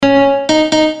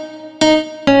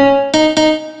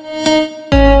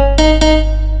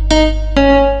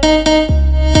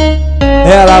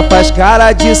faz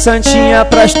cara de santinha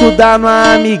pra estudar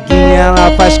numa amiguinha.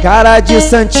 Ela faz cara de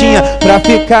santinha pra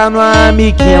ficar numa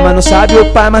amiguinha. Mas não sabe o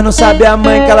pai, mas não sabe a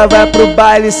mãe, que ela vai pro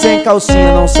baile sem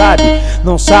calcinha. Não sabe,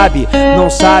 não sabe, não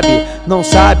sabe, não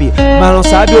sabe. Mas não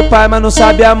sabe o pai, mas não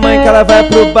sabe a mãe, que ela vai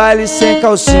pro baile sem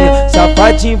calcinha.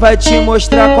 Safadinho vai te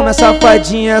mostrar como é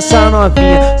safadinha essa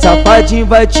novinha. Safadinho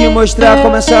vai te mostrar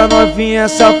como essa novinha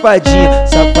safadinha.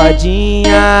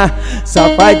 Safadinha,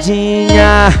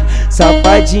 safadinha,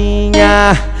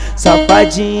 safadinha,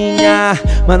 safadinha.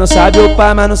 Mas não sabe o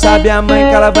pai, mas não sabe a mãe,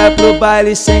 que ela vai pro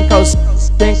baile sem calcinha,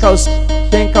 sem calcinha,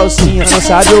 sem calcinha. Não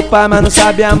sabe o pai, mas não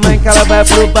sabe a mãe, que ela vai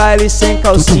pro baile sem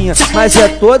calcinha. Mas é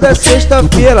toda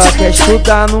sexta-feira, ela quer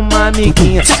estudar numa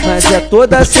amiguinha. Mas é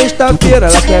toda sexta-feira,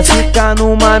 ela quer ficar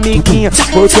numa amiguinha.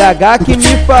 Foi o TH que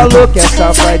me falou que é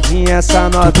safadinha essa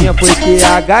novinha. Foi o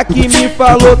TH que me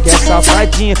falou que é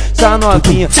safadinha essa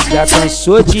novinha. Já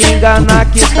cansou de enganar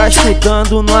que tá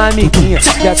estudando numa amiguinha.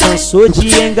 Já cansou de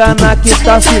enganar que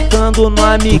tá ficando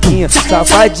numa amiguinha.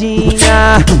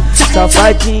 Safadinha,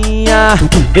 safadinha,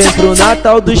 vem pro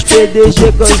Natal dos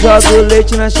PDG que eu jogo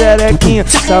leite na xerequinha.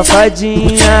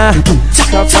 Safadinha,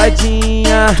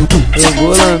 safadinha, eu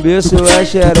vou lamber sua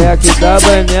xereca e dar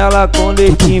banela com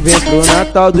leitinho. Vem pro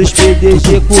Natal dos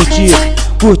PDG curtir,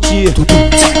 curtir.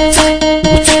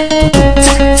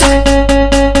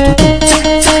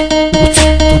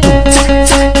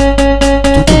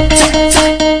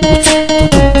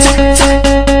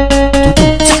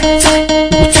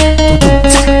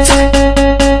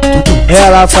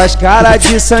 Ela faz cara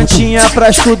de santinha pra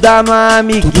estudar numa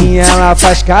amiguinha. Ela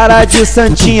faz cara de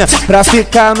santinha pra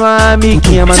ficar numa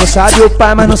amiguinha. Mas não sabe o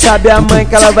pai, mas não sabe a mãe,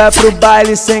 que ela vai pro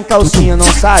baile sem calcinha.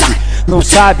 Não sabe, não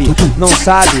sabe, não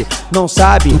sabe, não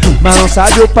sabe. Mas não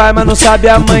sabe o pai, mas não sabe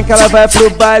a mãe, que ela vai pro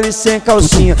baile sem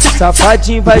calcinha.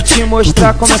 Safadinho vai te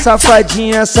mostrar como é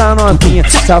safadinha essa novinha.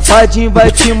 Safadinho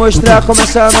vai te mostrar como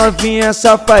essa novinha é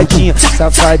safadinha.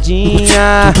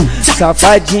 Safadinha,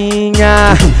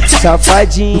 safadinha,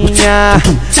 safadinha,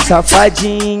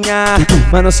 safadinha.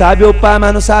 Mas não sabe o pai,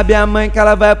 mas não sabe a mãe, que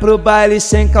ela vai pro baile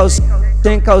sem calcinha,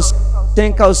 sem calcinha,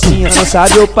 sem calcinha. Não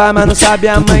sabe o pai, mas não sabe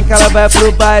a mãe, que ela vai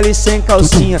pro baile sem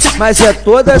calcinha. Mas é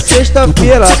toda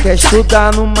sexta-feira, ela quer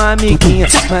estudar numa amiguinha.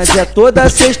 Mas é toda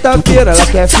sexta-feira, ela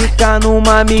quer ficar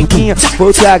numa amiguinha. Foi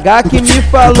o TH que me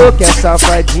falou que é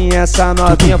safadinha essa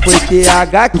novinha. Foi o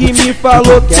TH que me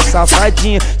falou que é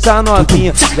safadinha essa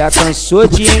novinha. Já cansou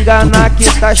de enganar que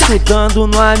tá estudando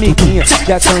numa amiguinha.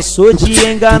 Já cansou de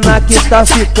enganar que tá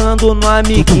ficando numa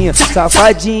amiguinha.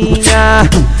 Safadinha,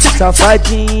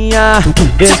 safadinha,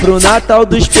 vem pro Natal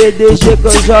dos PDG que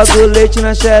eu jogo leite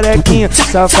na xerequinha.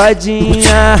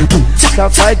 Safadinha,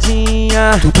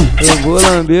 safadinha, eu vou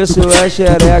lamber sua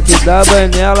xereca e dar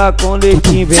banela com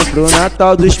leitinho. Vem pro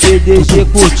Natal dos PDG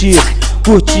curtir,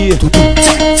 curtir.